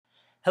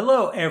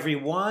Hello,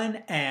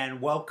 everyone, and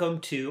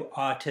welcome to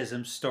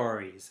Autism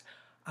Stories.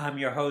 I'm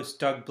your host,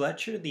 Doug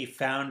Bletcher, the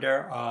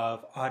founder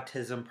of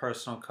Autism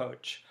Personal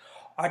Coach.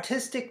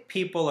 Autistic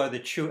people are the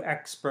true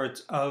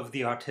experts of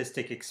the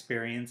autistic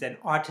experience, and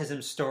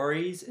Autism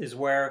Stories is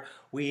where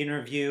we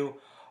interview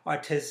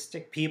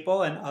autistic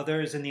people and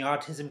others in the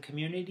autism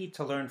community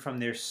to learn from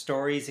their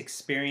stories,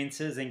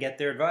 experiences, and get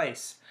their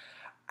advice.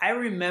 I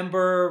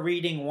remember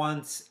reading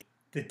once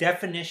the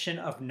definition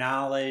of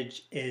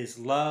knowledge is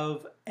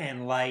love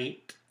and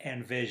light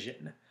and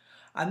vision.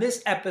 On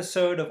this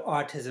episode of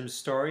Autism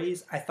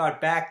Stories, I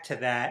thought back to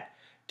that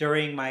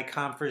during my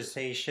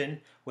conversation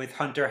with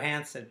Hunter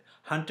Hansen.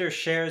 Hunter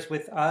shares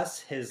with us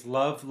his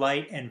love,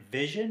 light, and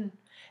vision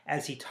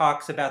as he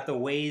talks about the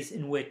ways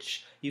in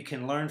which you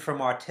can learn from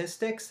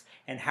autistics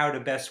and how to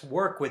best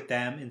work with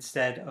them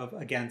instead of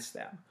against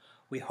them.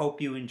 We hope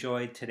you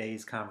enjoyed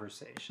today's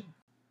conversation.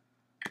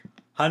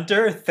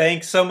 Hunter,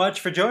 thanks so much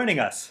for joining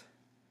us.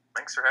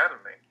 Thanks for having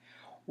me.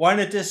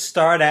 Wanted to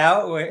start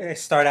out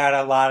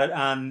a lot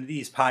on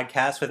these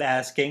podcasts with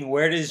asking,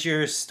 where does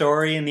your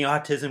story in the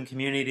autism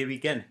community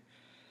begin?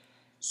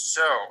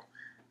 So,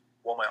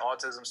 my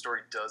autism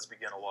story does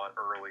begin a lot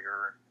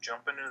earlier.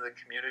 Jumping into the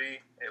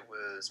community, it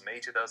was May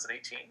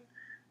 2018.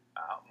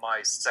 My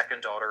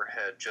second daughter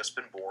had just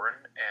been born,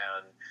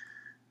 and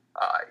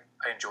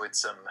I enjoyed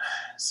some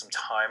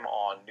time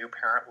on new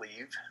parent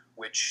leave,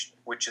 which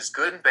is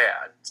good and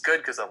bad. It's good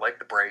because I like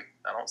the break.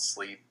 I don't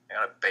sleep. I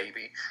got a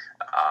baby,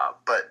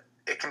 but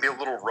it can be a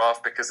little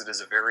rough because it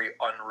is a very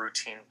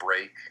unroutine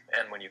break,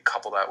 and when you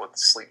couple that with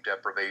sleep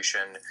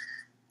deprivation,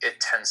 it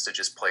tends to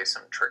just play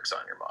some tricks on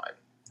your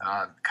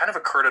mind. Kind of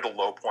occurred at a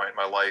low point in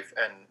my life,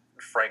 and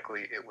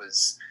frankly, it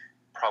was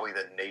probably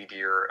the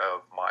nadir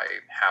of my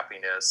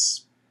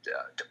happiness,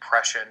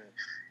 depression,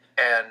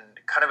 and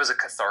kind of as a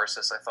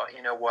catharsis, I thought,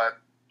 you know what?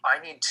 I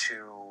need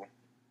to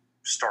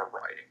start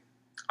writing.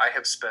 I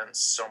have spent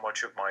so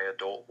much of my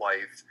adult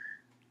life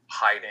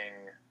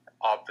hiding,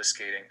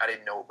 obfuscating. I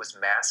didn't know it was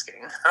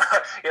masking.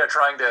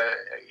 Trying to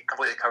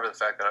completely cover the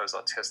fact that I was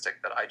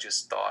autistic, that I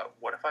just thought,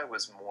 what if I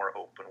was more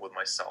open with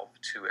myself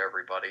to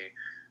everybody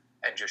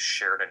and just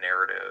shared a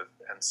narrative?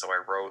 And so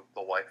I wrote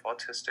The Life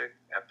Autistic,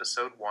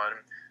 Episode 1,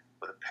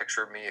 with a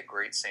picture of me at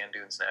Great Sand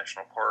Dunes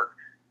National Park.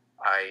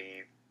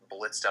 I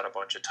blitzed out a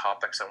bunch of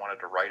topics I wanted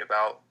to write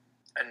about,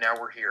 and now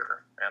we're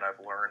here, and I've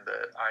learned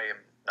that I am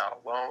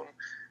not alone.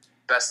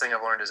 Best thing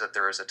I've learned is that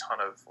there is a ton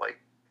of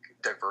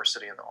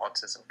diversity in the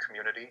autism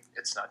community.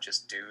 It's not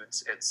just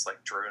dudes. It's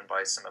driven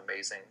by some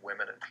amazing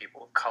women and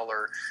people of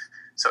color.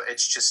 So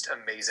it's just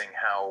amazing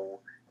how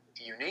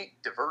unique,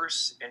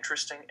 diverse,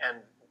 interesting,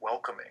 and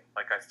welcoming.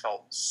 I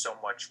felt so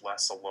much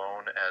less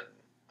alone, and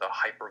the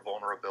hyper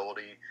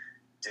vulnerability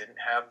didn't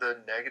have the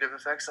negative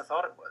effects I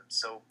thought it would.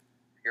 So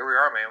here we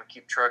are, man. We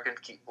keep trucking,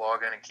 keep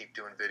vlogging, and keep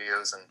doing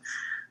videos, and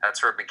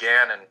that's where it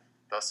began, and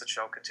thus it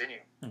shall continue.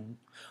 Mm-hmm.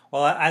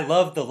 Well, I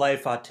love The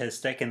Life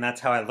Autistic, and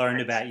that's how I learned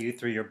about you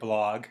through your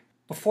blog.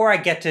 Before I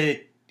get to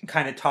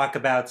kind of talk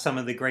about some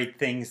of the great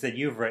things that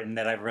you've written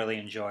that I've really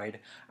enjoyed,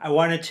 I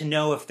wanted to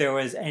know if there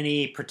was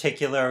any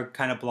particular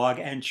kind of blog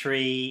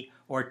entry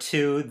or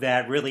two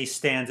that really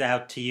stands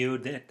out to you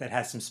that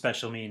has some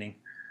special meaning.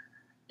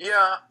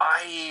 Yeah,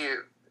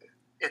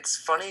 it's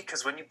funny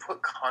because when you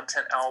put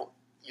content out,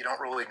 you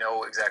don't really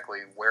know exactly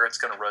where it's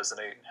going to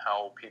resonate and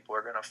how people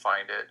are going to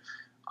find it.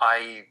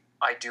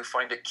 I do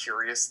find it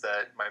curious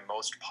that my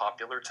most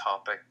popular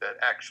topic that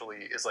actually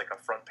is like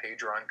a front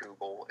pager on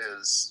Google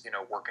is,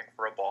 working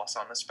for a boss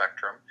on the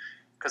spectrum,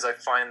 because I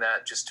find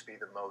that just to be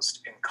the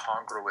most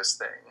incongruous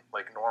thing.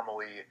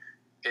 Normally,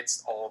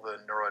 it's all the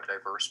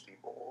neurodiverse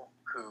people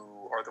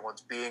who are the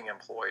ones being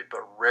employed,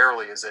 but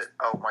rarely is it,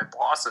 oh, my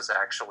boss is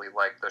actually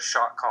the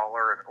shot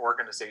caller and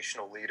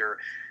organizational leader.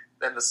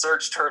 Then the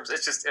search terms,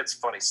 it's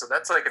funny. So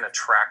that's an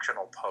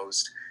attractional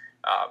post.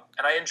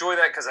 And I enjoy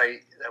that because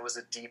that was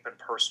a deep and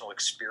personal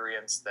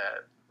experience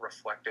that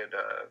reflected,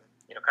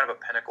 kind of a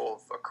pinnacle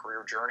of a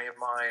career journey of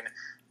mine,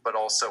 but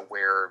also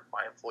where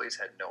my employees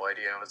had no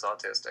idea I was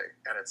autistic.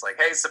 And it's like,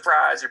 hey,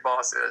 surprise, your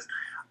boss is.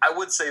 I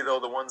would say, though,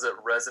 the ones that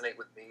resonate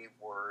with me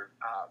were,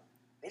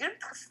 they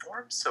didn't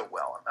perform so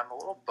well. I'm a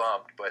little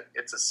bummed, but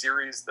it's a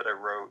series that I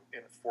wrote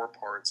in 4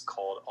 parts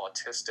called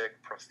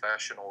Autistic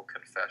Professional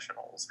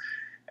Confessionals.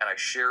 And I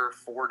share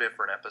 4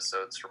 different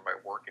episodes from my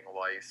working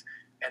life.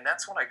 And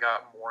that's when I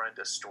got more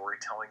into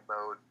storytelling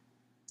mode,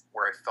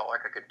 where I felt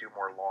like I could do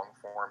more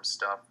long-form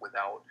stuff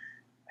without...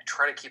 I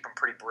try to keep them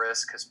pretty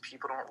brisk because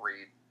people don't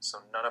read, so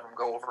none of them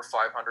go over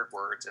 500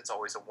 words. It's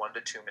always a 1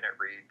 to 2 minute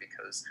read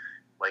because,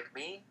 like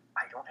me,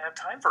 I don't have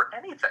time for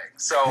anything.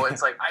 So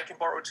it's I can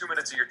borrow 2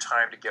 minutes of your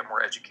time to get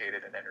more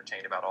educated and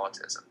entertained about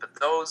autism. But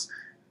those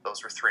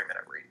were 3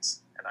 minute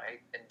reads, and I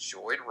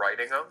enjoyed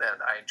writing them,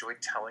 and I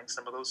enjoyed telling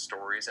some of those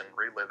stories and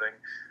reliving.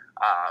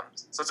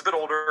 So it's a bit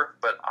older,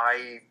 but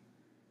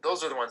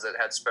those are the ones that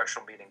had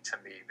special meaning to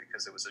me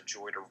because it was a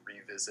joy to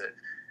revisit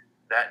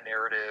that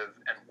narrative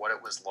and what it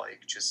was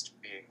like just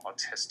being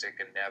autistic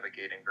and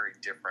navigating very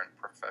different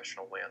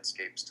professional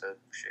landscapes to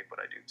shape what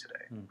I do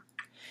today.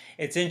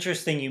 It's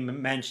interesting you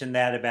mentioned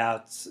that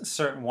about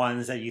certain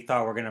ones that you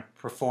thought were going to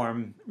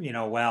perform,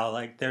 well.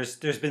 Like there's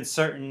been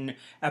certain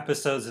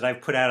episodes that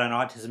I've put out on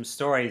Autism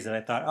Stories that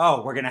I thought,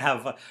 oh, we're gonna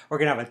have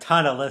a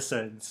ton of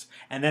listens,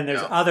 and then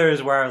there's Yeah.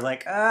 others where I was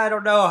like, I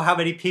don't know how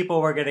many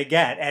people we're gonna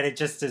get, and it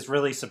just is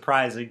really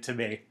surprising to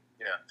me.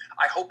 Yeah,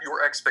 I hope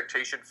your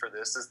expectation for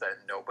this is that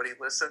nobody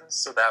listens,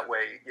 so that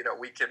way,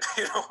 we can,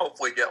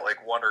 hopefully get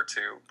like one or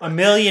two. A But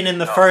million in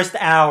the first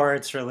hour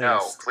it's no,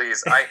 released.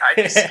 please, I'd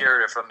be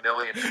scared if a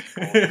million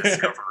people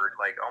discovered,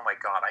 like, oh my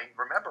god, I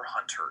remember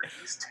Hunter,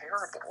 he's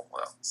terrible.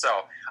 Well,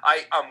 so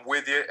I'm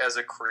with you as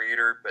a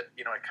creator, but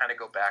I kind of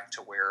go back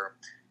to where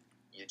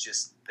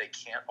they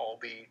can't all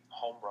be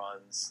home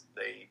runs.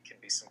 They can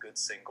be some good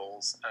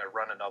singles. I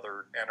run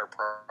another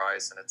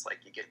enterprise, and it's like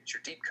you get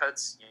your deep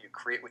cuts, you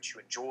create what you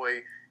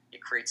enjoy, you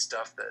create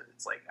stuff that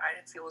it's like, I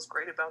didn't feel as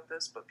great about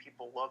this, but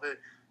people love it.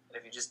 And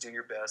if you just do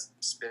your best,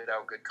 spit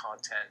out good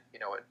content,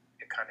 it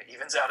kind of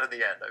evens out in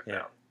the end, I've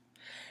found.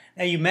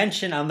 Now, you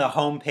mentioned on the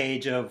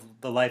homepage of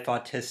The Life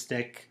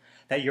Autistic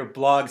that your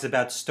blog's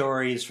about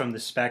stories from the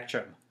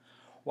spectrum.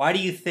 Why do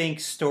you think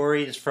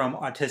stories from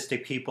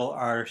autistic people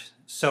are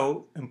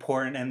so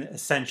important and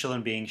essential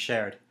in being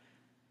shared?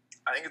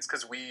 I think it's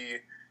because we,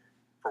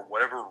 for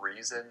whatever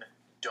reason,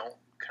 don't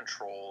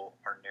control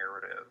our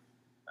narrative.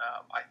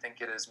 I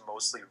think it is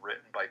mostly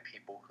written by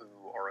people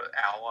who are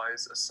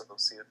allies,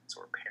 associates,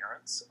 or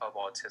parents of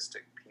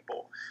autistic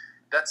people.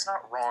 That's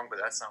not wrong, but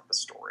that's not the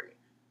story.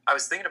 I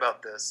was thinking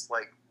about this,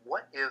 like,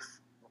 what if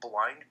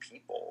blind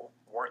people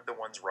weren't the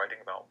ones writing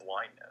about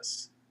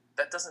blindness?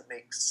 That doesn't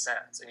make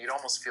sense, and you'd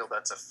almost feel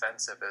that's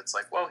offensive. It's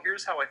like, well,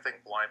 here's how I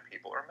think blind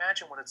people, or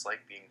imagine what it's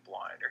like being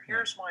blind, or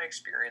here's my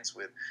experience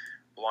with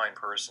blind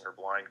person or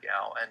blind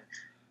gal, and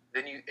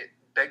then it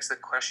begs the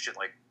question,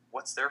 like,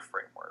 what's their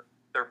framework?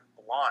 They're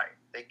blind,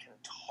 they can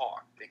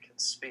talk, they can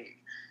speak.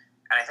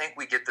 And I think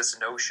we get this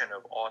notion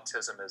of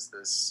autism as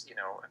this,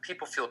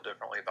 people feel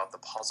differently about the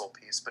puzzle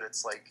piece, but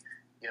it's like,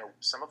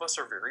 some of us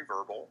are very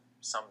verbal,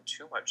 some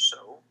too much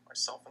so,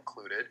 myself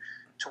included,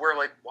 to where,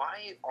 like,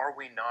 why are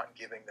we not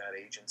giving that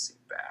agency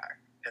back?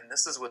 And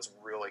this is what's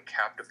really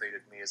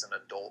captivated me as an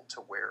adult,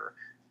 to where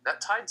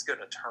that tide's going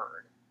to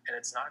turn, and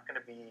it's not going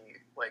to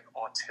be like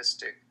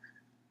autistic,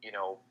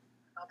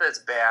 not that it's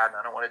bad, and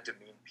I don't want to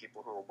demean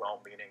people who are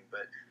well-meaning,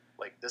 but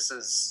like this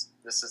is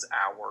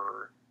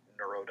our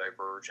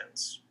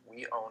neurodivergence.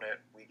 We own it.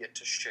 We get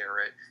to share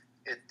it.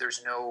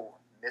 There's no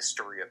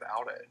mystery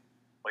about it.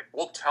 Like,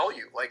 we'll tell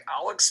you. Like,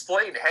 I'll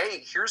explain,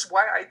 hey, here's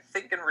why I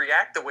think and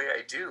react the way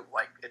I do.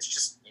 Like, it's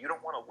just, you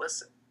don't want to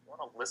listen. You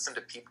want to listen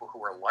to people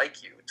who are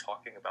like you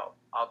talking about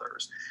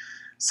others.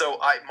 So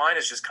mine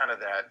is just kind of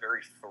that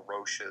very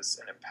ferocious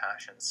and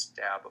impassioned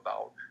stab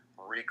about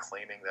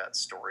reclaiming that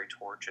story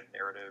torch and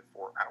narrative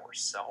for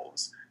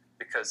ourselves.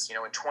 Because, in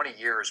 20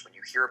 years, when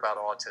you hear about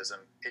autism,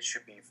 it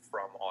should be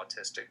from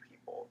autistic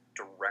people,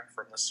 direct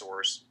from the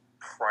source,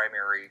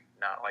 primary,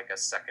 not like a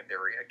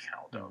secondary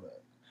account of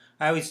it.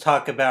 I always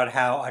talk about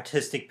how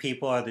autistic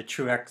people are the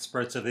true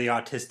experts of the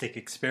autistic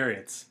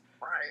experience.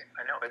 Right.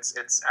 I know. It's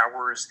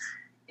ours.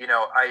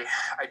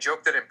 I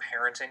joke that in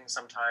parenting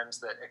sometimes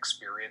that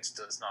experience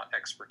does not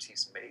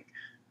expertise make.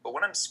 But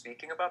when I'm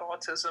speaking about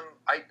autism,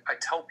 I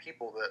tell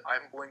people that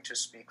I'm going to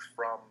speak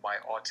from my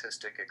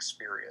autistic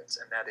experience,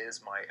 and that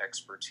is my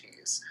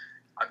expertise.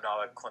 I'm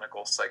not a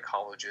clinical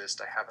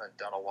psychologist. I haven't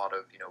done a lot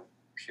of,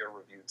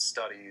 peer-reviewed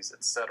studies,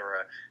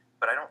 etc.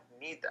 But I don't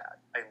need that.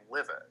 I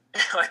live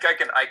it. Like, I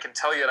can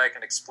tell you and I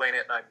can explain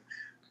it, and I'm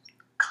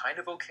kind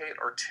of okay at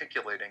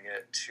articulating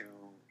it to,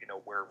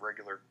 where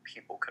regular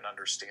people can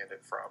understand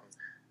it from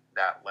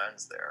that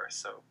lens there.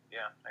 So,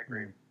 yeah, I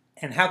agree.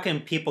 And how can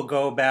people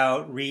go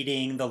about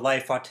reading The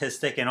Life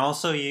Autistic? And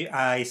also,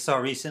 I saw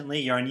recently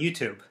you're on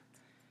YouTube.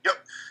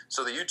 Yep.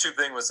 So the YouTube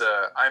thing was,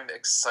 I'm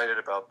excited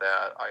about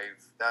that. I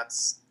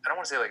don't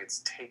want to say like it's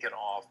taken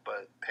off,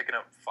 but picking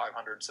up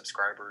 500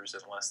 subscribers in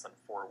less than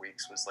 4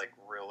 weeks was like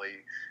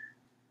really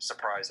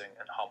surprising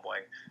and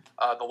humbling.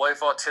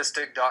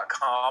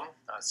 TheLifeAutistic.com,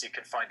 so you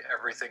can find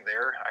everything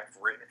there. I've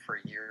written for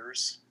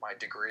years. My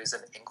degree is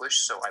in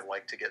English, so I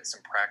like to get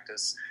some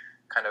practice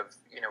kind of,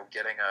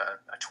 getting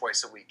a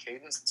twice a week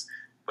cadence.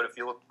 But if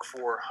you look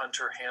for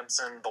Hunter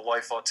Hansen, The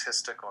Life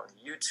Autistic on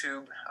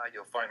YouTube,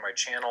 you'll find my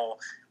channel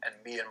and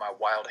me and my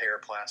wild hair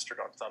plastered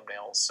on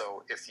thumbnails.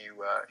 So if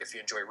you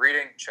enjoy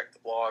reading, check the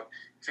blog.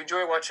 If you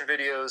enjoy watching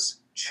videos,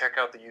 check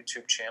out the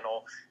YouTube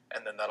channel,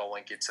 and then that'll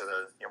link you to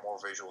the more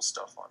visual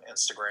stuff on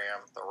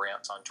Instagram, the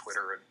rants on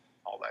Twitter, and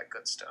all that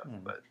good stuff.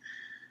 But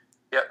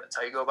yeah, that's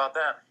how you go about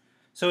that.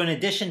 So in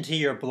addition to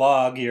your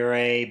blog, you're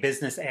a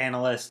business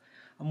analyst.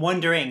 I'm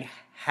wondering,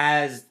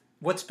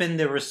 what's been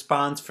the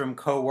response from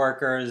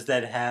coworkers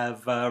that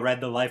have read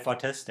The Life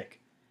Autistic?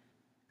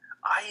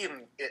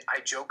 I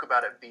joke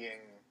about it being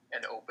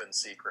an open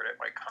secret at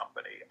my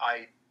company.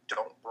 I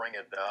don't bring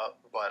it up,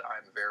 but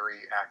I'm very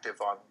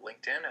active on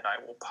LinkedIn, and I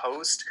will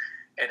post.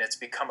 and it's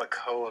become a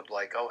code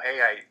like, oh, hey,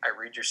 I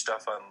read your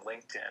stuff on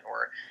LinkedIn,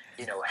 or,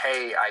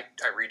 hey, I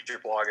read your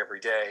blog every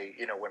day,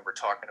 when we're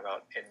talking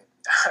about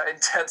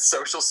intense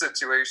social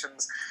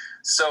situations.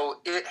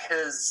 So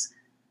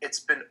it's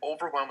been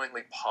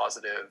overwhelmingly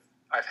positive.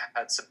 I've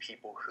had some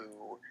people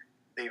who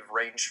they've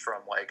ranged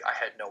from like, I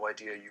had no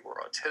idea you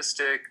were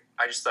autistic.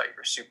 I just thought you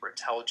were super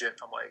intelligent.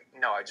 I'm like,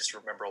 no, I just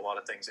remember a lot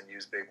of things and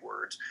use big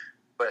words.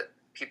 But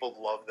people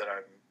love that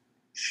I'm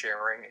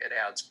sharing. It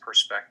adds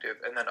perspective.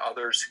 And then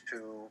others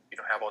who,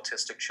 have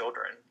autistic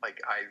children, like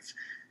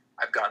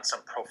I've gotten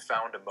some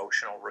profound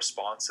emotional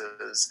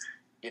responses,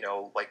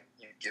 like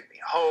you give me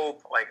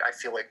hope. Like I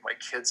feel like my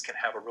kids can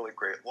have a really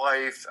great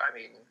life. I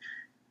mean,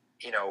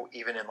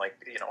 even in like,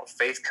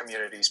 faith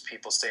communities,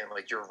 people saying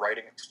like your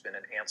writing has been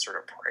an answer to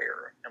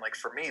prayer. And like,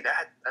 for me,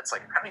 that's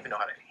like, I don't even know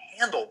how to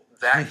handle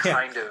that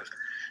kind of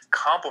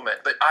compliment.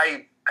 But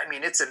I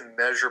mean, it's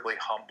immeasurably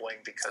humbling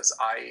because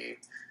I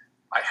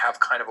have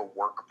kind of a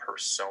work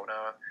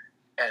persona,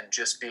 and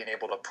just being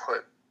able to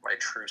put my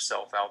true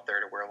self out there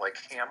to where like,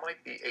 hey, I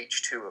might be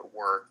H2 at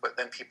work, but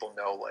then people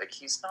know like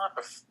he's not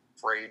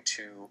afraid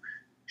to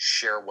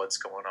share what's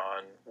going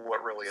on,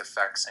 what really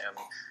affects him.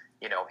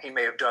 He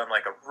may have done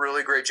like a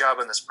really great job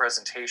in this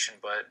presentation,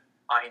 but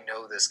I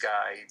know this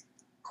guy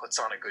puts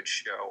on a good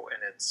show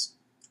and it's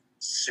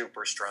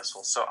super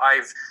stressful. So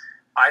I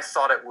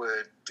thought it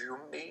would doom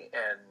me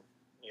and,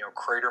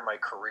 crater my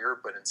career,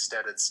 but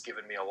instead it's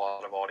given me a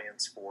lot of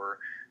audience for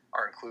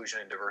our inclusion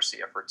and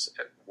diversity efforts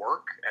at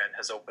work, and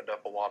has opened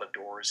up a lot of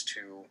doors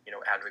to,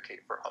 advocate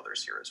for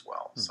others here as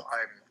well. So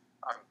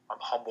I'm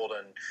humbled,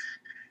 and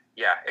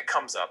yeah, it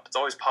comes up. It's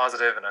always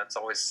positive and it's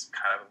always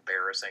kind of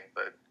embarrassing,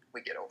 but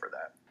we get over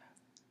that.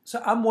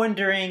 So I'm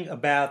wondering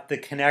about the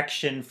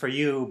connection for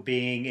you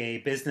being a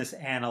business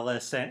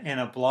analyst and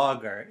a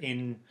blogger.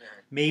 In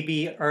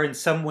maybe, or in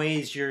some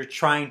ways, you're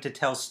trying to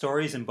tell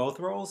stories in both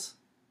roles?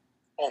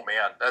 Oh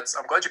man,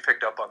 I'm glad you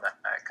picked up on that,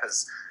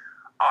 because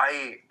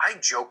I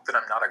joke that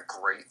I'm not a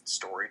great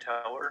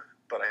storyteller,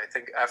 but I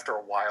think after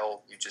a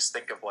while you just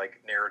think of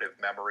like narrative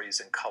memories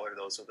and color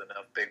those with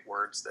enough big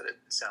words that it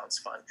sounds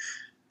fun.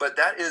 But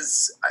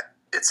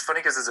it's funny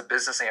because as a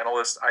business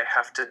analyst, I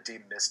have to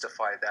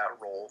demystify that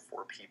role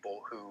for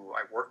people who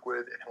I work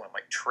with and who I'm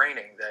like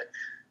training, that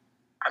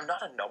I'm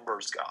not a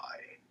numbers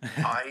guy.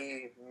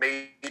 I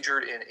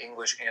majored in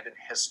English and in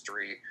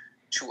history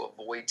to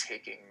avoid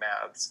taking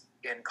maths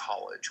in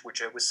college,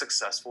 which I was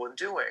successful in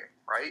doing,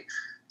 right?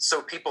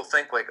 So people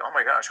think like, oh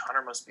my gosh,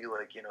 Hunter must be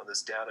like,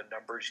 this data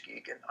numbers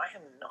geek, and I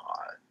am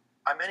not.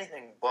 I'm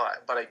anything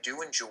but I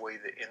do enjoy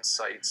the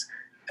insights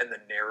and the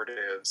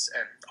narratives,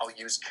 and I'll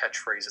use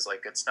catchphrases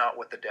like, it's not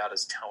what the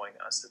data's telling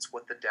us, it's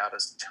what the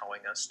data's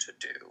telling us to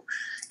do,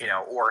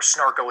 or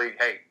snarkily,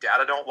 hey,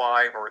 data don't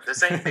lie, or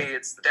this ain't me,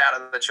 it's the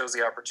data that shows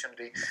the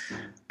opportunity.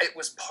 It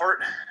was part,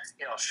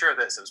 I'll share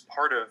this, it was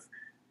part of,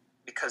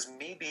 because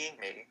me being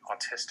me,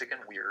 autistic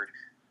and weird,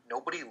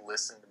 nobody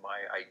listened to my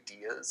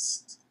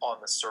ideas on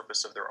the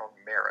surface of their own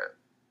merit.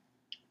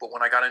 But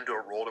when I got into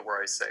a role to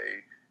where I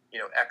say,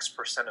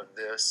 X% of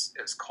this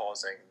is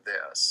causing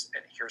this,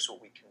 and here's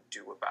what we can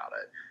do about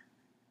it,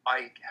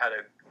 I had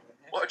a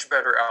much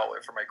better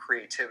outlet for my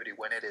creativity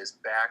when it is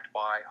backed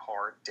by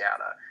hard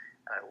data.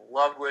 And I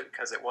loved it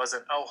because it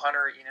wasn't, oh,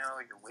 Hunter,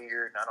 you're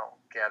weird and I don't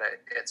get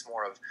it. It's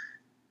more of,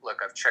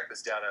 look, I've checked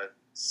this data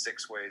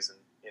 6 ways, and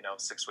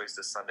 6 ways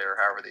to Sunday, or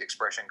however the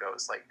expression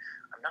goes. Like,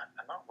 I'm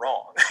not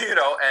wrong,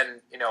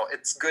 and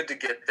it's good to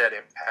get that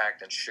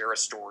impact and share a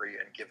story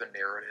and give a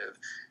narrative.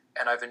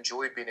 And I've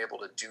enjoyed being able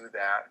to do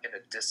that in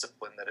a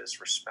discipline that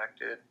is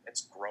respected.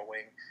 It's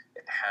growing.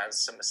 It has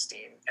some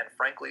esteem. And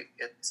frankly,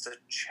 it's a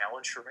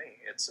challenge for me.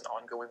 It's an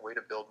ongoing way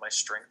to build my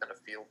strength in a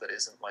field that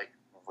isn't like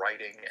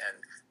writing and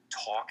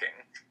talking.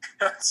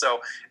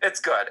 So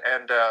it's good.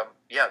 And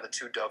the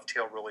two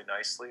dovetail really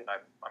nicely. And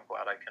I'm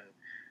glad I can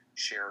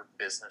share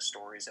business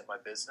stories in my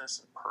business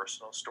and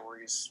personal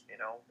stories, in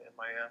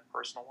my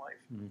personal life.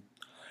 Mm-hmm.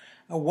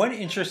 One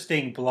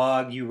interesting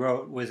blog you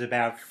wrote was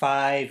about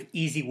 5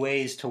 easy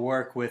ways to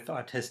work with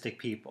autistic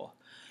people.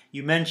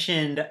 You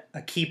mentioned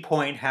a key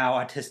point, how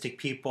autistic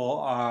people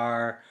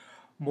are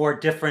more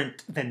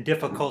different than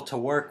difficult to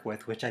work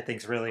with, which I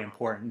think is a really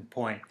important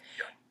point.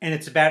 And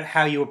it's about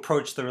how you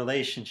approach the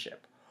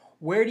relationship.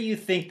 Where do you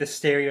think the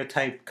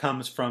stereotype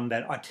comes from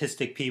that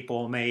autistic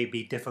people may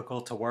be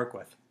difficult to work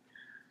with?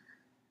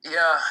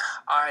 Yeah,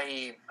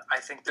 I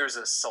think there's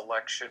a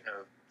selection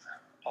of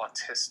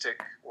autistic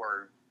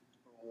or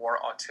more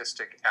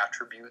autistic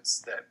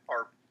attributes that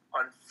are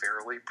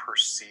unfairly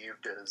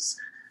perceived as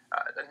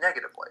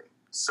negatively.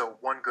 So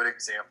one good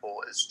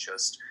example is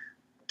just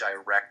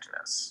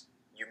directness.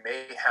 You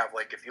may have,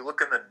 like, if you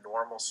look in the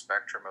normal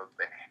spectrum of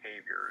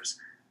behaviors,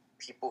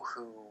 people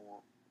who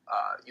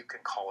you can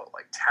call it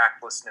like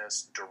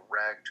tactlessness,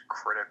 direct,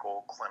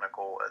 critical,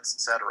 clinical,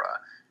 etc.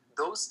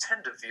 Those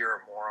tend to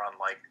veer more on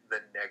like the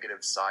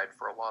negative side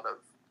for a lot of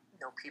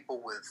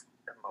people with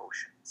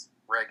emotions,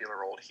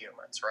 regular old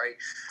humans, right?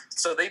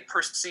 So they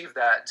perceive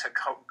that to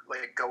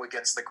go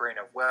against the grain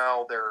of,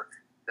 well, they're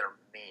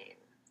mean,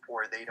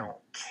 or they don't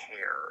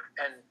care,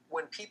 sure. And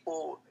when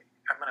people,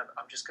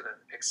 I'm just gonna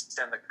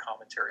extend the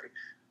commentary.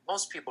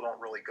 Most people don't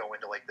really go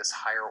into like this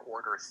higher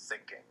order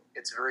thinking.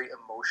 It's very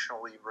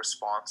emotionally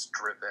response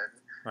driven,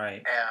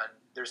 Right. and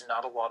there's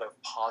not a lot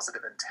of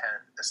positive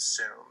intent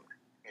assumed.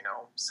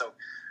 So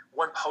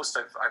one post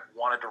I've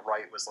wanted to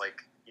write was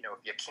like, if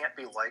you can't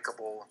be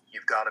likable,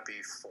 you've got to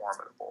be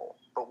formidable.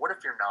 But what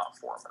if you're not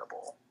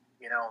formidable?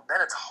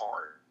 Then it's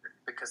hard,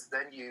 because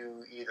then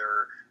you're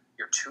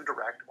too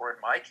direct, or in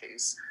my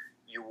case,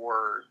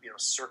 you're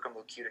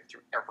circumlocuting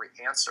through every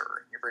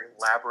answer. You're very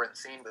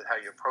labyrinthine with how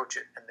you approach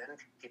it, and then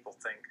people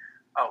think,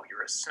 oh,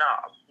 you're a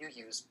snob. You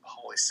use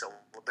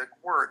polysyllabic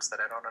words that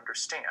I don't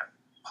understand.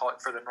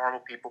 For the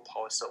normal people,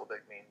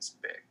 polysyllabic means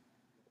big.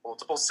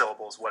 Multiple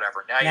syllables,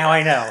 whatever. Now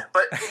I know.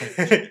 But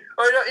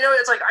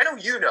it's like, I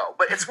know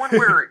but it's one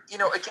where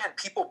again,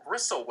 people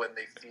bristle when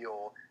they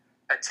feel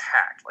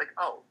attacked. Like,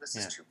 oh, this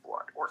is too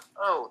blunt, or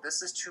oh,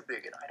 this is too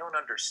big, and I don't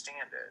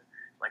understand it.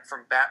 Like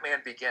from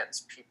Batman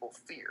Begins, people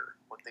fear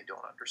what they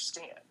don't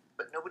understand,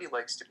 but nobody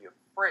likes to be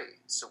afraid.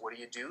 So what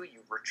do?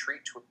 You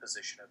retreat to a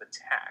position of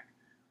attack.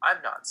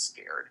 I'm not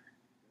scared.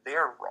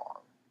 They're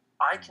wrong.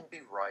 I can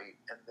be right,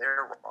 and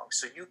they're wrong.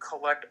 So you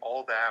collect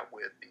all that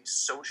with the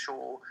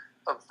social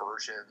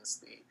aversions,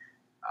 the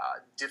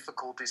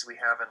difficulties we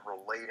have in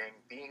relating,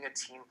 being a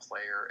team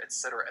player,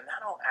 etc. And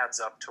that all adds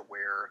up to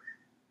where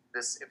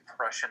this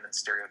impression and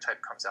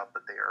stereotype comes out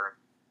that they are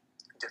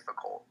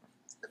difficult.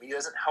 The media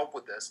doesn't help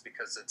with this,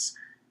 because it's,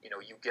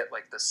 you get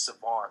like the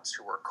savants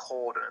who are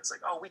cold, and it's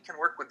like, oh, we can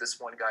work with this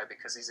one guy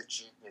because he's a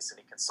genius and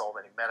he can solve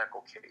any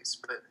medical case.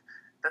 But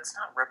that's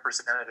not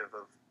representative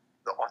of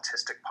the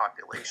autistic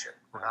population.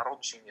 We're not all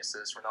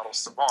geniuses. We're not all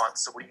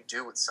savants. So what do you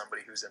do with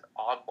somebody who's an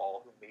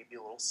oddball, who may be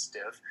a little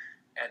stiff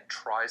and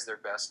tries their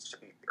best to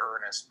be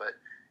earnest, but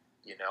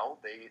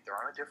they're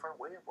on a different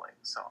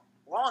wavelength? So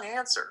long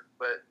answer,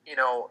 but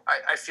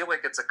I feel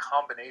like it's a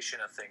combination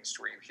of things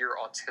where you hear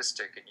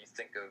autistic and you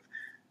think of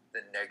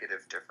the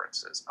negative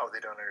differences. Oh, they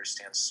don't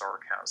understand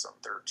sarcasm.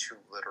 They're too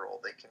literal.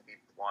 They can be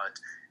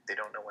blunt. They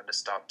don't know when to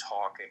stop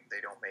talking.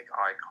 They don't make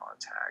eye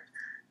contact.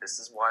 This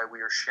is why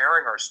we are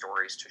sharing our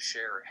stories, to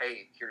share,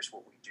 hey, here's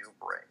what we do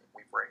bring.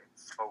 We bring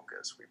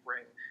focus. We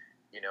bring,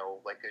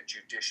 like a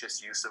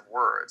judicious use of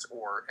words,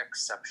 or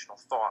exceptional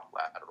thought,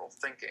 lateral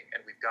thinking.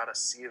 And we've got a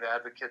sea of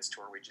advocates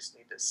to where we just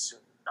need to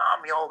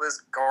tsunami all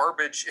this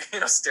garbage,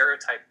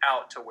 stereotype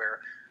out, to where,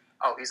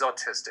 oh, he's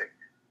autistic.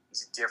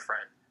 He's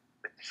different.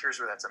 But here's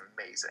where that's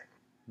amazing.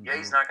 Mm-hmm. Yeah,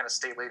 he's not going to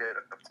stay late at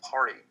a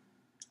party,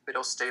 but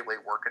he'll stay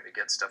late working to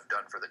get stuff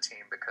done for the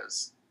team,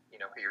 because, he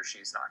or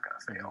she's not going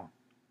to fail. Mm-hmm.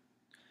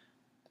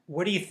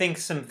 What do you think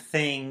some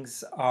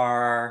things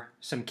are,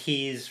 some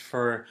keys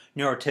for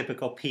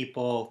neurotypical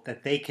people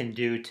that they can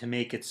do to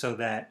make it so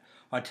that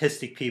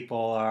autistic people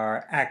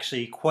are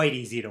actually quite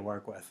easy to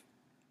work with?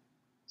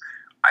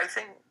 I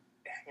think,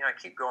 I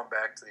keep going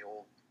back to the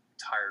old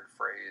tired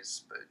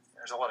phrase, but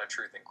there's a lot of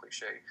truth in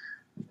cliche.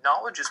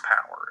 Knowledge is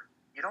power.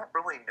 You don't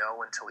really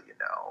know until you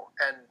know.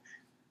 And,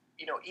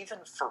 even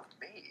for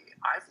me,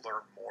 I've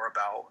learned more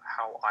about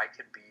how I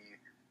can be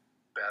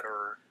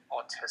better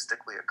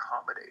autistically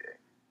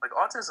accommodating. Like,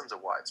 autism's a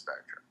wide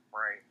spectrum,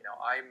 right?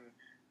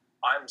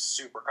 I'm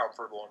super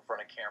comfortable in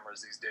front of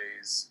cameras these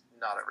days.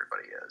 Not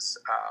everybody is.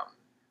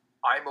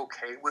 I'm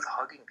okay with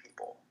hugging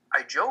people.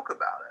 I joke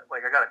about it.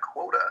 Like, I got a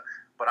quota,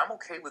 but I'm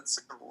okay with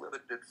some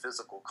limited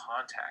physical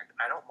contact.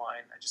 I don't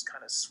mind. I just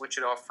kind of switch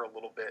it off for a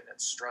little bit, and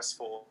it's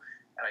stressful,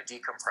 and I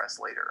decompress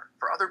later.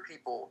 For other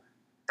people,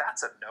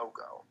 that's a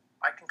no-go.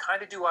 I can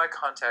kind of do eye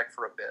contact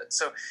for a bit.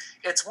 So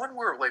it's one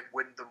where, like,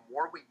 when the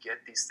more we get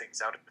these things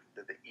out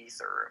into the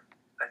ether,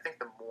 I think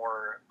the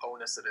more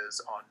onus it is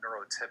on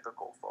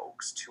neurotypical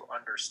folks to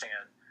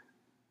understand,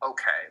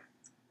 okay,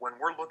 when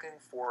we're looking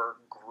for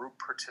group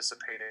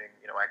participating,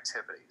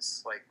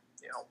 activities, like,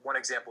 one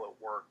example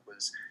at work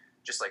was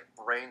just like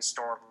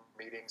brainstorm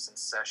meetings and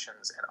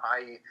sessions. And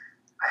I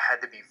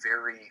had to be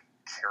very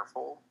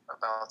careful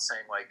about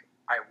saying, like,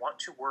 I want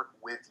to work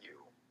with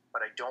you,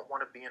 but I don't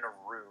want to be in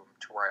a room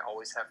to where I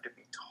always have to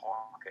be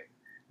talking.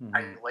 Mm-hmm.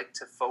 I like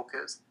to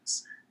focus,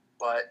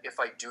 but if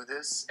I do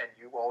this and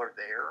you all are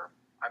there,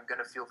 I'm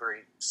going to feel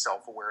very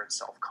self-aware and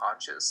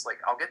self-conscious. Like,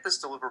 I'll get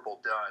this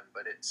deliverable done,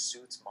 but it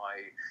suits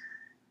my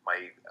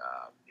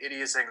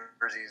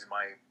idiosyncrasies,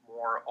 my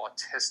more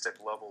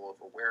autistic level of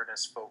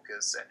awareness,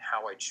 focus, and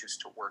how I choose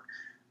to work.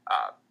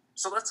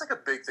 So that's like a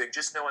big thing,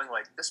 just knowing,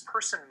 like, this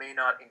person may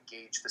not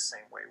engage the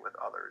same way with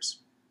others.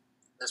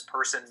 This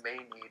person may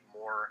need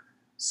more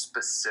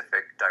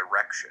specific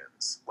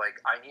directions.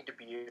 Like, I need to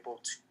be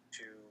able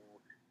to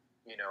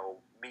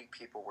meet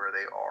people where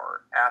they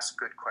are, ask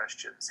good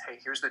questions. Hey,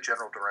 here's the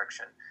general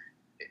direction.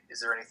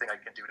 Is there anything I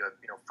can do to,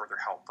 further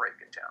help break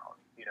it down?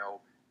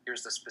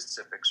 Here's the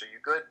specifics. Are you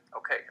good?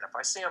 Okay. And if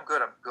I say I'm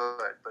good, I'm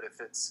good. But if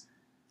it's,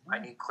 I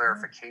need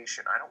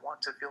clarification, I don't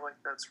want to feel like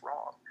that's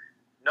wrong.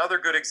 Another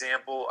good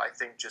example, I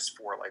think, just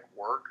for like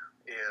work,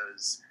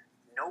 is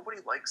nobody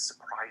likes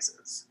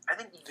surprises. I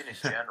think even in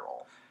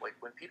general, like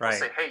when people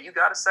say, hey, you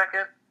got a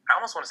second? I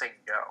almost want to say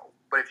no.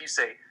 But if you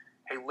say,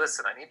 hey,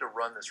 listen, I need to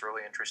run this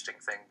really interesting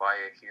thing by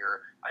you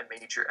here. I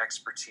need your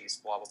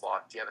expertise, blah, blah, blah.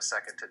 Do you have a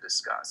second to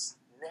discuss?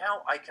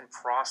 Now I can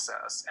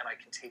process and I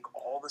can take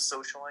all the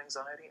social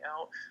anxiety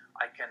out.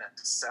 I can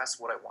assess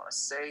what I want to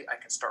say. I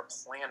can start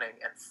planning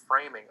and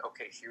framing,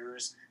 okay,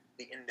 here's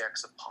the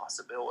index of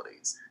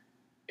possibilities.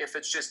 If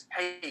it's just,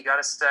 hey, you got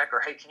a sec, or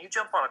hey, can you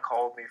jump on a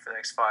call with me for the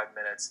next 5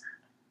 minutes?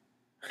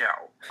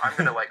 No, I'm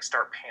going to like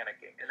start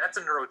panicking. And that's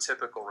a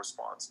neurotypical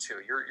response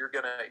too. You're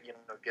going to,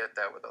 get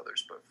that with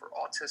others. But for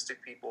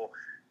autistic people,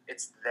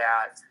 it's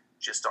that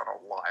just on a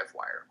live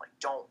wire. Like,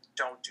 don't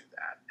do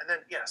that. And then,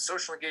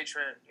 social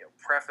engagement,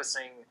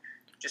 prefacing,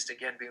 just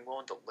again, being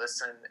willing to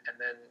listen. And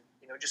then,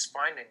 just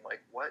finding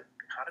like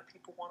how do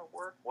people want to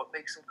work? What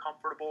makes them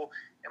comfortable?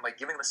 Am I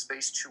giving them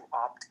space to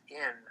opt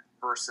in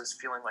versus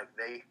feeling like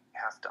they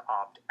have to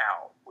opt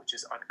out, which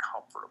is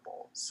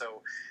uncomfortable.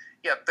 So,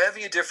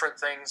 bevy of different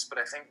things, but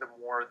I think the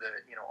more that,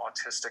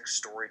 autistic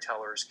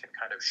storytellers can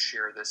kind of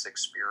share this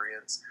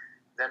experience,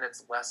 then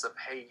it's less of,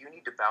 hey, you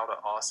need to bow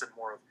to us, and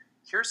more of,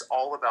 here's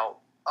all about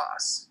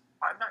us.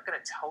 I'm not going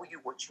to tell you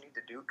what you need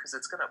to do because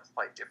it's going to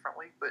apply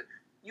differently, but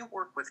you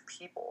work with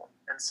people,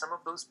 and some of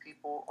those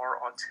people are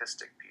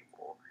autistic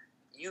people.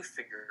 You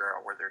figure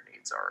out where their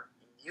needs are.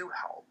 You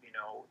help,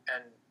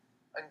 and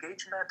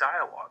engage in that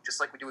dialogue, just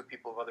like we do with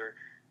people of other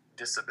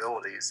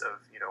disabilities of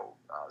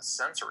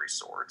sensory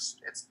sorts.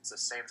 It's the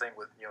same thing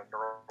with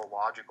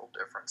neurological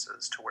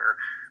differences, to where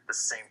the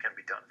same can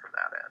be done from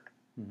that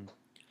end. Mm-hmm.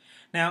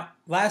 Now,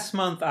 last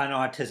month on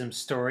Autism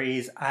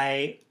Stories,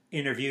 I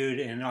interviewed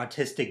an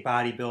autistic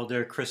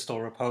bodybuilder, Crystal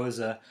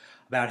Raposa,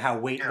 about how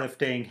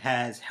weightlifting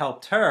has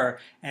helped her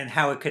and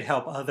how it could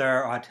help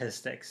other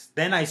autistics.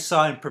 Then I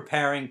saw, in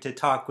preparing to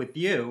talk with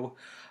you,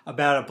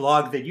 about a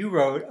blog that you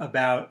wrote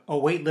about a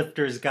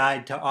weightlifter's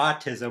guide to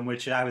autism,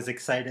 which I was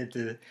excited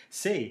to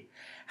see.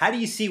 How do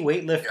you see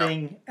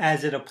weightlifting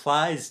as it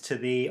applies to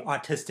the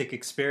autistic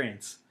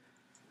experience?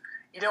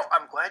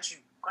 I'm glad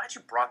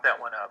you brought that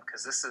one up,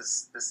 because this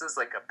is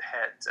like a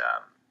pet,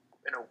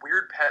 a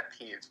weird pet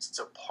peeve.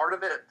 So part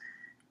of it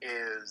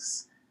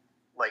is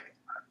like,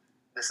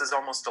 this is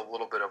almost a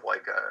little bit of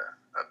like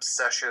a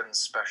obsession,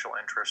 special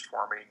interest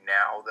for me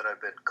now that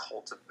I've been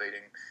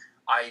cultivating.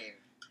 I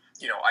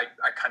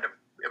kind of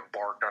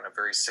embarked on a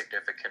very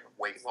significant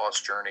weight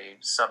loss journey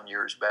some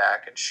years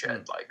back and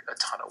shed like a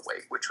ton of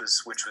weight, which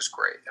was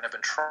great. And I've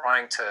been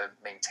trying to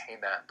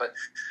maintain that. But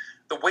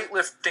the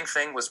weightlifting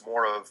thing was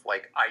more of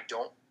like, I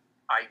don't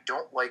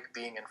like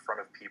being in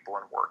front of people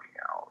and working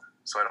out.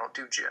 So I don't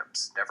do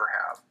gyms, never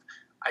have.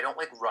 I don't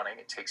like running.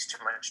 It takes too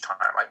much time.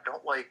 I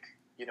don't like,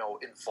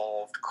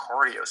 involved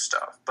cardio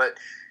stuff. But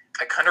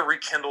I kind of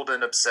rekindled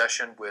an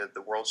obsession with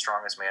the World's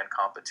Strongest Man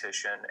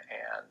competition,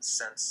 and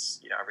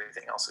since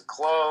everything else had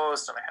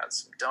closed and I had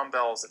some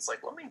dumbbells, it's like,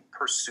 let me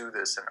pursue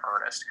this in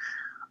earnest.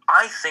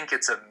 I think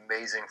it's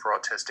amazing for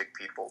autistic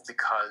people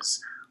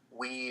because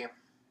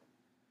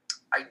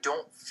I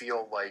don't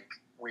feel like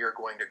we are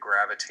going to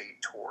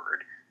gravitate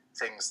toward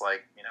things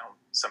like,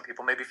 some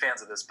people may be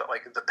fans of this, but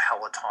like the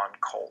Peloton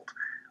cult.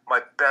 My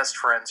best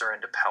friends are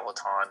into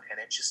Peloton, and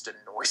it just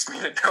annoys me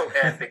to no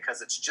end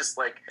because it's just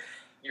like,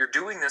 you're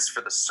doing this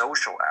for the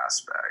social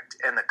aspect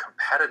and the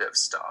competitive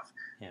stuff.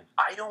 Yeah.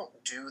 I don't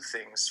do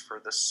things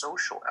for the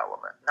social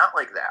element, not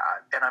like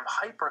that. And I'm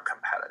hyper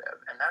competitive,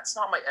 and that's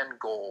not my end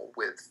goal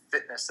with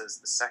fitness as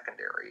the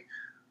secondary.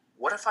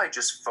 What if I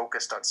just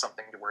focused on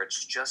something to where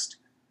it's just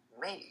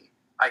me?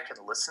 I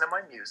can listen to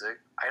my music.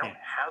 I don't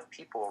have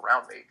people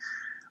around me.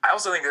 I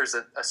also think there's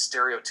a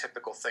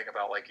stereotypical thing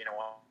about like,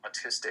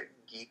 autistic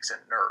geeks and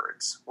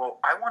nerds. Well,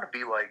 I want to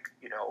be like,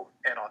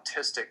 an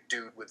autistic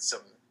dude with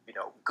some,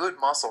 good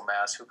muscle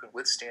mass who can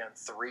withstand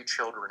 3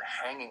 children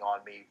hanging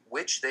on me,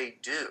 which they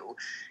do,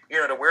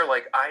 to where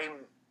like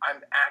I'm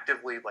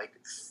actively like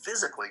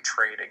physically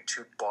training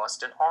to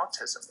bust an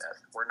autism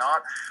myth. We're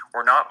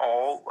not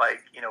all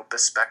like,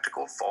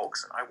 bespectacled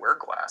folks, and I wear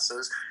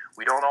glasses.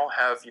 We don't all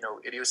have,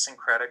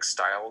 idiosyncratic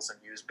styles and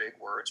use big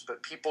words,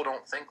 but people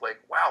don't think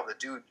like, wow, the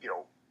dude,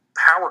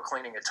 power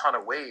cleaning a ton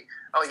of weight.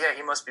 Oh yeah,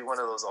 he must be one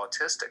of those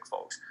autistic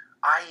folks.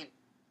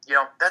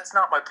 That's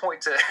not my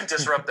point to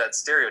disrupt that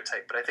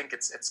stereotype, but I think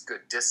it's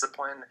good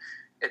discipline.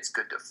 It's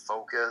good to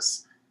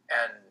focus,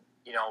 and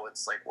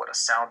it's like, what, a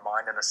sound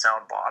mind and a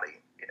sound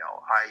body.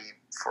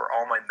 For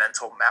all my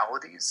mental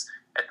maladies,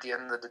 at the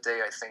end of the day,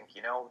 I think,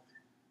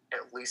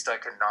 at least I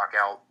can knock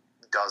out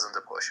dozens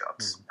of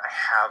push-ups. I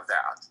have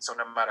that. So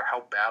no matter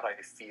how bad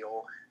I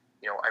feel,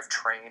 I've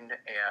trained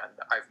and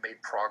I've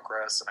made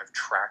progress and I've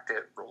tracked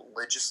it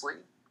religiously.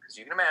 Because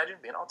you can imagine,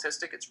 being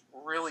autistic, it's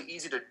really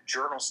easy to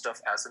journal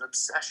stuff as an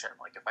obsession.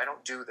 Like, if I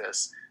don't do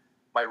this,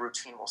 my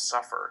routine will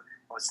suffer.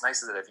 What's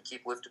nice is that if you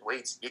keep lifting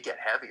weights, you get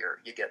heavier,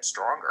 you get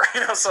stronger.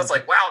 So it's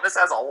like, wow, this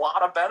has a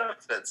lot of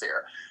benefits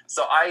here.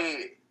 So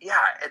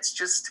it's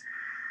just,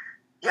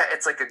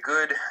 it's like a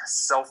good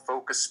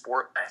self-focused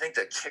sport. I think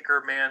the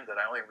kicker, man, that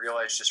I only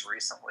realized just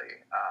recently,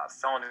 a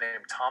fellow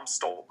named Tom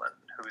Stoltman,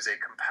 who's a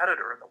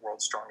competitor in the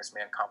World's Strongest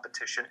Man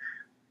competition,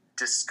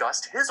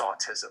 discussed his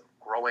autism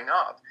growing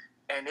up.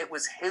 and it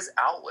was his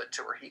outlet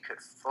to where he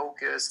could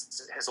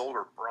focus. His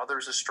older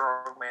brother's a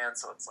strong man,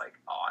 so it's like,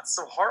 oh, it's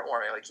so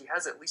heartwarming. Like he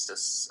has at least a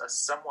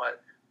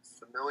somewhat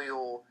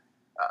familial,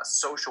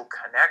 social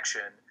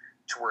connection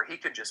to where he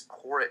could just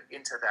pour it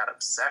into that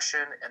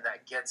obsession, and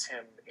that gets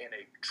him in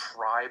a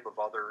tribe of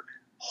other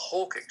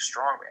hulking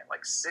strongman,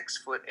 like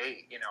 6'8",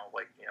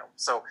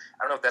 So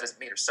I don't know if that is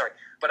meters, sorry,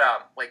 but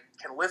like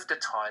can lift a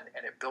ton,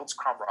 and it builds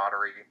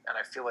camaraderie. And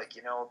I feel like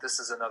this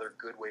is another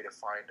good way to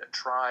find a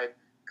tribe,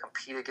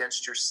 compete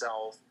against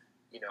yourself,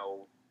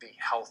 be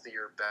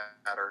healthier,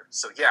 better.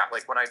 So yeah,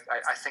 like when I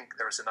think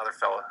there was another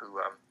fella who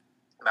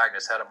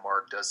Magnus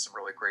Hedemark does some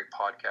really great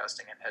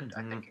podcasting and had,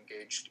 I think,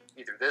 engaged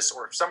either this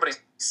or somebody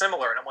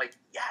similar. And I'm like,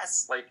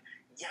 yes, like,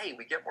 yay,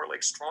 we get more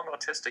like strong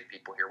autistic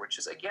people here, which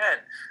is, again,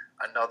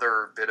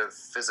 another bit of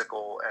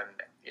physical and,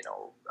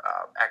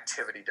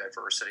 activity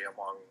diversity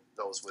among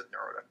those with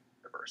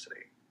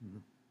neurodiversity.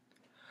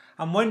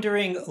 I'm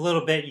wondering a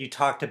little bit, you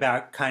talked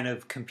about kind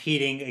of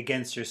competing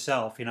against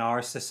yourself.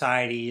 Our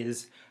society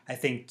is, I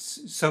think,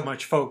 so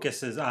much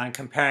focuses on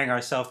comparing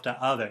ourselves to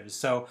others.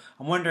 So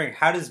I'm wondering,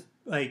 how does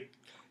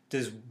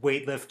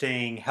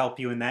weightlifting help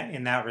you in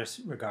that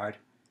regard?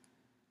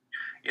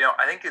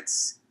 I think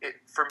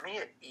for me,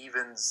 it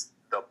evens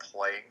the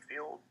playing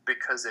field,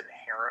 because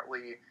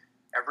inherently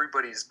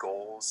everybody's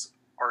goals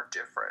are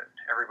different.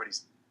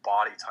 Everybody's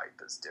body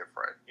type is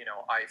different.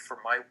 For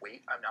my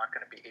weight, I'm not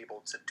going to be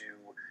able to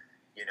do,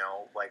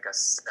 like a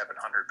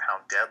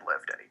 700-pound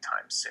deadlift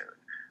anytime soon.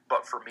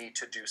 But for me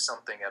to do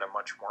something at a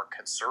much more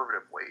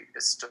conservative weight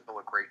is still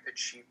a great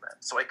achievement.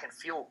 So I can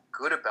feel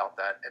good about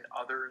that, and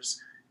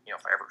others,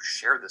 if I ever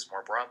share this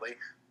more broadly,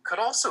 could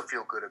also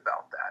feel good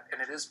about that.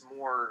 And it is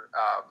more,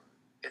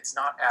 it's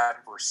not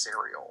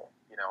adversarial,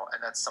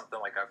 and that's something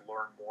like I've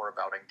learned more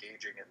about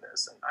engaging in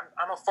this. And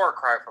I'm a far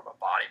cry from a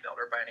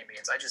bodybuilder by any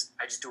means. I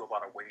just do a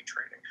lot of weight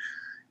training,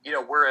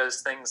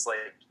 whereas things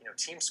like,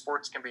 team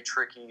sports can be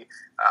tricky.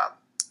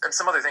 And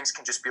some other things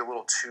can just be a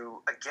little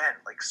too, again,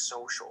 like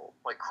social.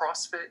 Like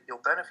CrossFit,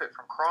 you'll benefit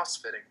from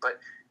CrossFitting, but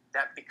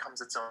that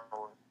becomes its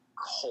own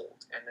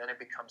cult, and then it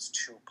becomes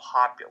too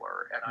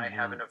popular. And I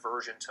have an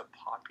aversion to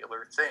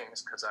popular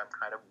things because I'm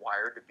kind of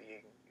wired to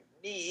being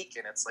unique,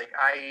 and it's like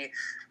I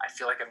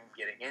feel like I'm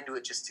getting into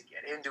it just to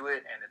get into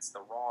it, and it's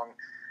the wrong.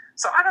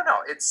 So I don't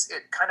know. It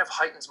kind of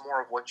heightens more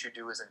of what you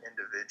do as an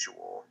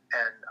individual,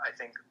 and I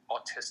think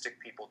autistic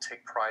people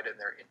take pride in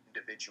their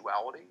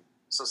individuality.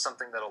 So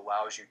something that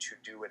allows you to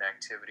do an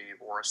activity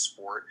or a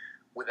sport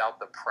without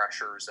the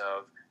pressures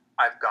of,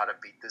 I've got to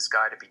beat this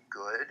guy to be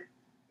good.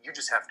 You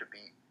just have to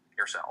beat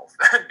yourself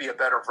and be a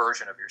better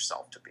version of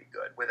yourself to be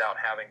good, without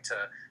having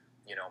to,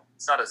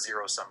 it's not a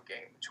zero-sum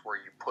game to where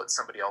you put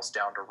somebody else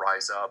down to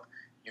rise up.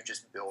 You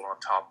just build on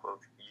top of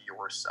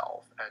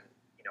yourself. And,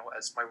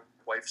 as my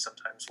wife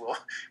sometimes will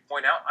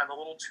point out, I'm a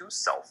little too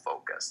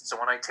self-focused. So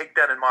when I take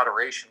that in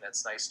moderation,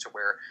 that's nice, to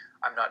where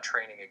I'm not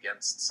training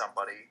against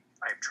somebody.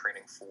 I'm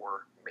training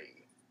for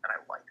me, and I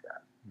like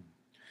that.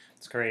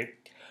 That's great.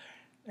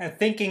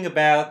 Thinking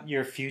about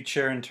your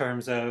future in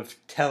terms of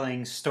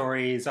telling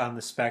stories on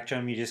the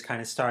spectrum, you just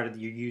kind of started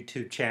your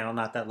YouTube channel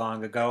not that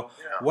long ago.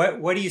 Yeah.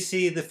 What do you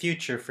see the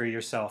future for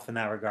yourself in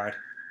that regard?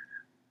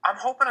 I'm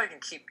hoping I can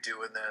keep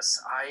doing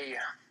this.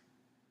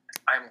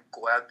 I'm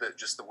glad that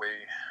just the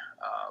way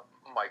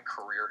my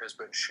career has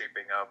been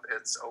shaping up,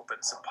 it's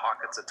opened some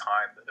pockets of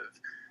time that have,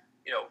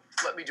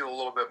 let me do a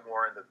little bit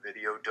more in the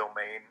video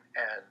domain.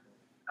 And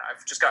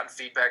I've just gotten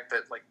feedback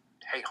that, like,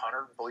 hey,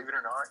 Hunter, believe it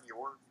or not,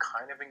 you're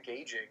kind of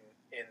engaging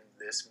in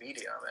this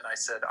medium. And I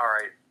said, all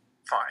right,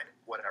 fine,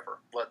 whatever,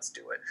 let's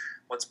do it.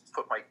 Let's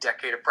put my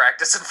decade of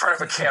practice in front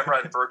of a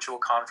camera and virtual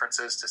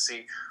conferences to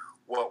see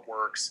what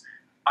works.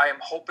 I am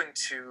hoping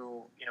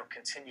to,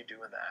 continue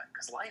doing that,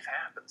 because life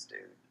happens, dude.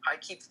 I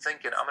keep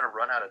thinking I'm going to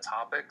run out of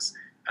topics,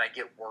 and I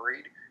get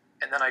worried.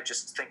 And then I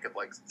just think of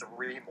like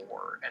 3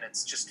 more, and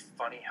it's just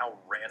funny how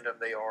random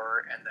they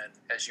are. And then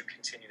as you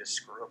continue to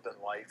screw up in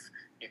life,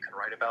 you can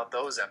write about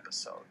those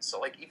episodes. So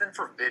like, even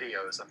for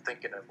videos, I'm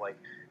thinking of like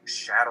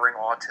shattering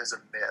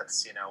autism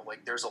myths,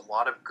 like there's a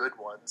lot of good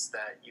ones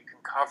that you can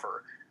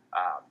cover.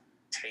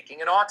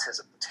 Taking an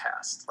autism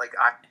test. Like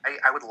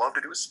I would love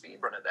to do a speed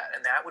run of that,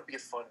 and that would be a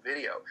fun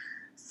video.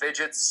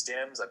 Fidget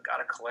stims, I've got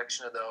a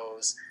collection of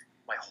those.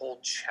 My whole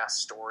chess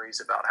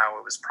stories about how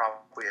it was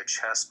probably a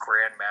chess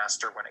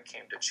grandmaster when it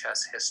came to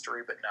chess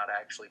history, but not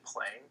actually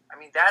playing. I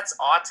mean, that's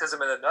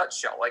autism in a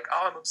nutshell. Like,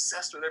 oh, I'm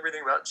obsessed with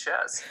everything about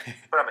chess,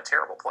 but I'm a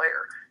terrible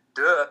player.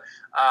 Duh.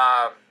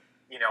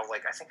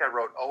 Like I think I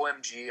wrote,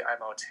 OMG, I'm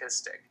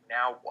autistic.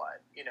 Now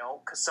what?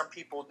 Because some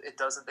people,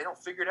 they don't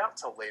figure it out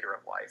till later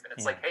in life. And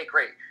it's like, hey,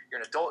 great, you're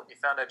an adult and you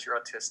found out you're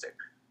autistic.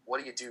 What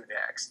do you do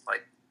next?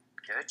 Like,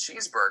 get a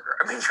cheeseburger.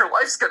 I mean, your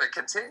life's going to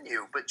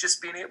continue, but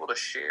just being able to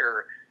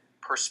share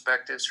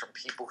perspectives from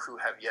people who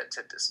have yet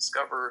to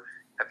discover,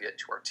 have yet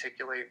to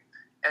articulate.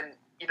 And,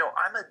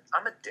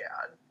 I'm a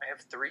dad. I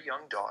have 3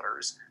 young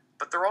daughters,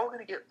 but they're all going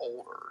to get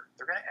older.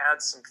 They're going to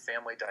add some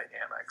family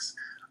dynamics.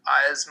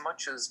 As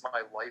much as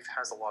my life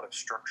has a lot of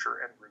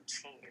structure and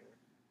routine,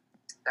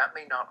 that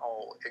may not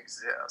all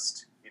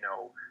exist.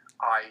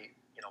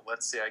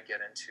 Let's say I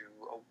get into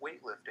a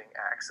weightlifting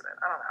accident.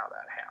 I don't know how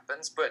that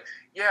happens, but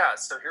yeah,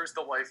 so here's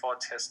the life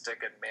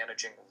autistic and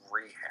managing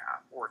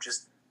rehab, or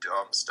just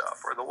dumb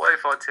stuff, or the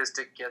life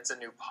autistic gets a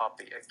new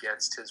puppy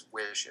against his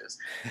wishes.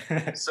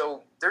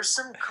 So there's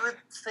some good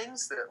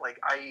things that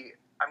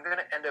I'm going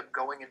to end up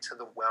going into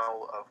the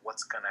well of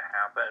what's going to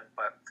happen,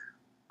 but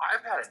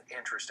I've had an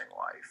interesting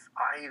life.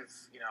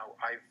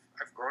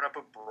 I've grown up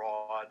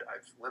abroad.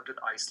 I've lived in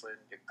Iceland.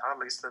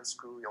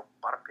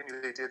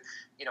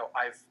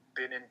 I've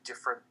been in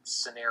different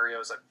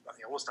scenarios. I'm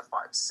the oldest of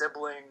 5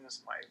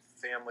 siblings. My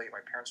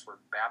parents were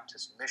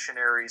Baptist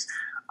missionaries.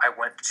 I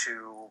went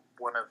to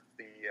one of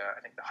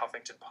I think the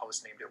Huffington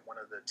Post named it one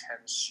of the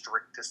 10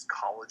 strictest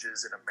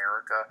colleges in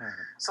America.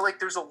 Mm-hmm. So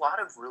there's a lot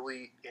of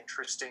really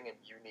interesting and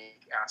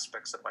unique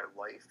aspects of my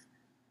life,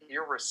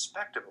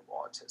 irrespective of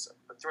autism.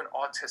 But through an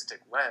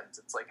autistic lens,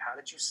 it's how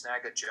did you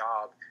snag a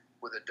job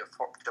with a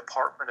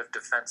Department of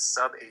Defense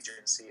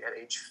sub-agency at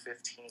age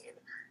 15,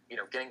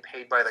 getting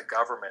paid by the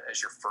government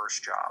as your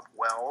first job?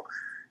 Well,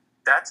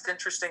 that's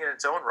interesting in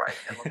its own right.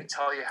 And let me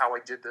tell you how I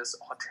did this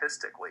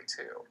autistically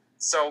too.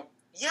 So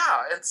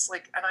yeah, it's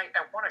and I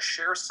want to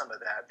share some of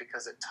that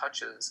because it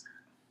touches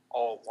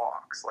all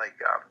walks.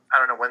 I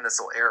don't know when this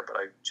will air, but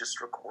I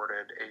just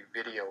recorded a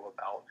video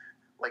about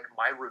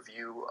my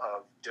review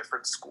of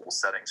different school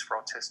settings for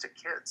autistic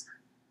kids.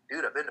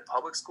 Dude, I've been to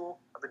public school,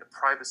 I've been to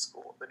private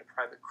school, I've been to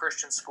private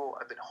Christian school,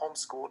 I've been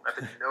homeschooled, I've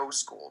been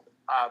no-schooled.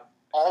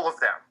 All of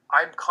them.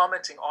 I'm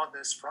commenting on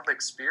this from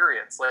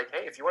experience.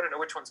 Hey, if you want to know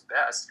which one's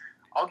best,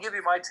 I'll give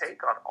you my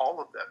take on all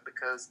of them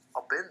because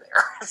I've been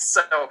there.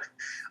 So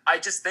I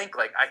just think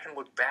I can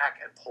look back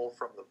and pull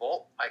from the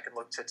vault. I can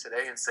look to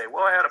today and say,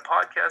 well, I had a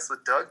podcast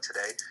with Doug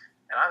today,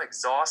 and I'm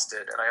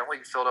exhausted, and I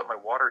only filled up my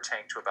water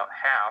tank to about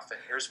half, and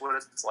here's what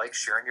it's like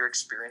sharing your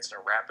experience in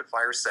a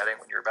rapid-fire setting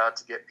when you're about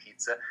to get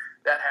pizza.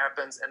 That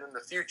happens, and in the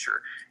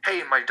future,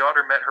 hey, my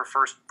daughter met her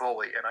first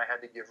bully, and I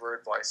had to give her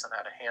advice on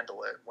how to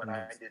handle it when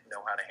I didn't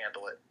know how to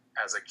handle it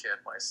as a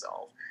kid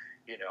myself.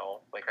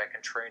 I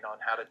can train on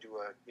how to do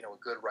a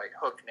good right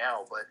hook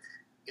now, but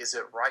is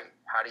it right?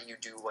 How do you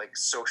do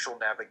social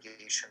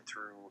navigation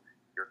through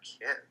your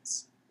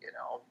kids?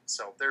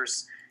 So they're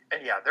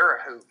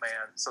a hoot,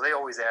 man. So they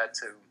always add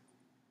to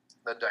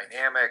the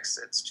dynamics.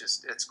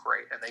 It's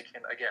great. And they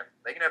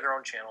can have their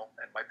own channel,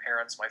 and my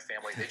parents, my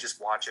family, they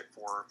just watch it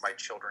for my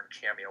children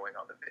cameoing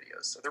on the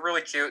videos. So they're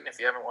really cute. And if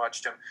you haven't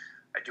watched them,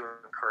 I do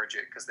encourage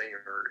it because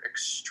they're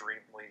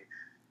extremely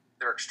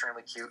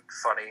cute,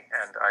 funny,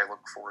 and I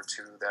look forward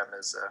to them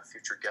as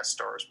future guest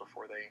stars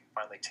before they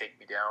finally take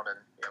me down and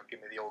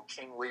give me the old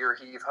King Lear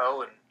heave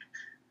ho and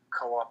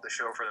co-op the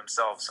show for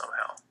themselves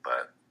somehow.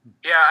 But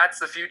yeah, that's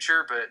the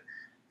future, but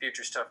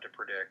future's tough to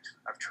predict.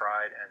 I've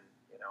tried, and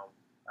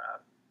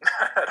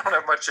I don't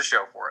have much to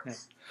show for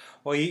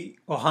it.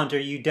 Well, Hunter,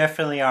 you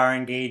definitely are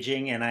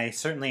engaging, and I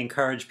certainly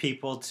encourage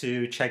people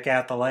to check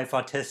out The Life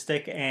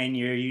Autistic and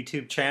your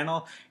YouTube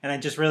channel, and I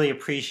just really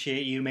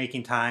appreciate you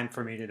making time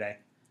for me today.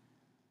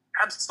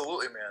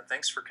 Absolutely, man.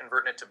 Thanks for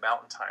converting it to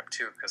mountain time,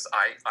 too, because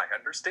I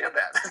understand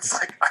that. It's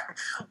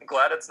I'm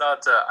glad it's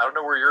not, I don't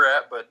know where you're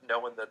at, but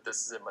knowing that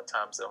this is in my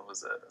time zone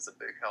is a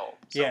big help.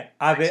 So, yeah,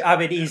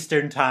 I'm at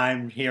Eastern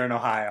time here in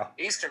Ohio.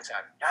 Eastern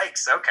time.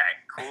 Yikes. Okay.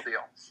 Cool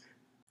deal.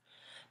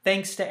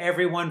 Thanks to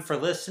everyone for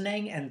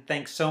listening, and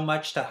thanks so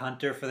much to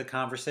Hunter for the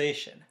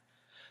conversation.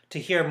 To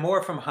hear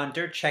more from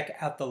Hunter, check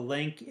out the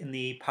link in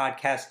the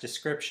podcast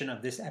description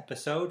of this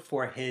episode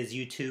for his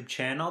YouTube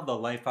channel, The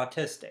Life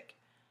Autistic.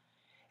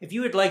 If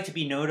you would like to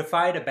be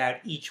notified about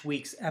each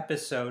week's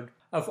episode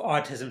of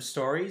Autism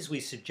Stories,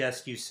 we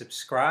suggest you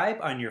subscribe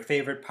on your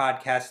favorite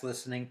podcast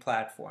listening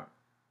platform.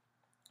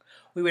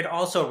 We would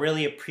also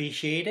really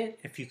appreciate it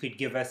if you could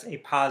give us a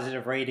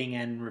positive rating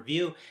and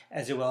review,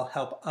 as it will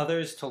help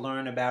others to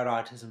learn about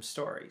autism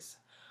stories.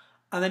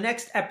 On the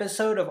next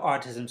episode of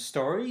Autism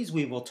Stories,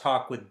 we will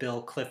talk with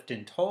Bill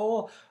Clifton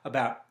Toll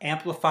about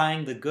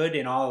amplifying the good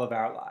in all of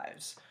our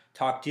lives.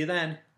 Talk to you then.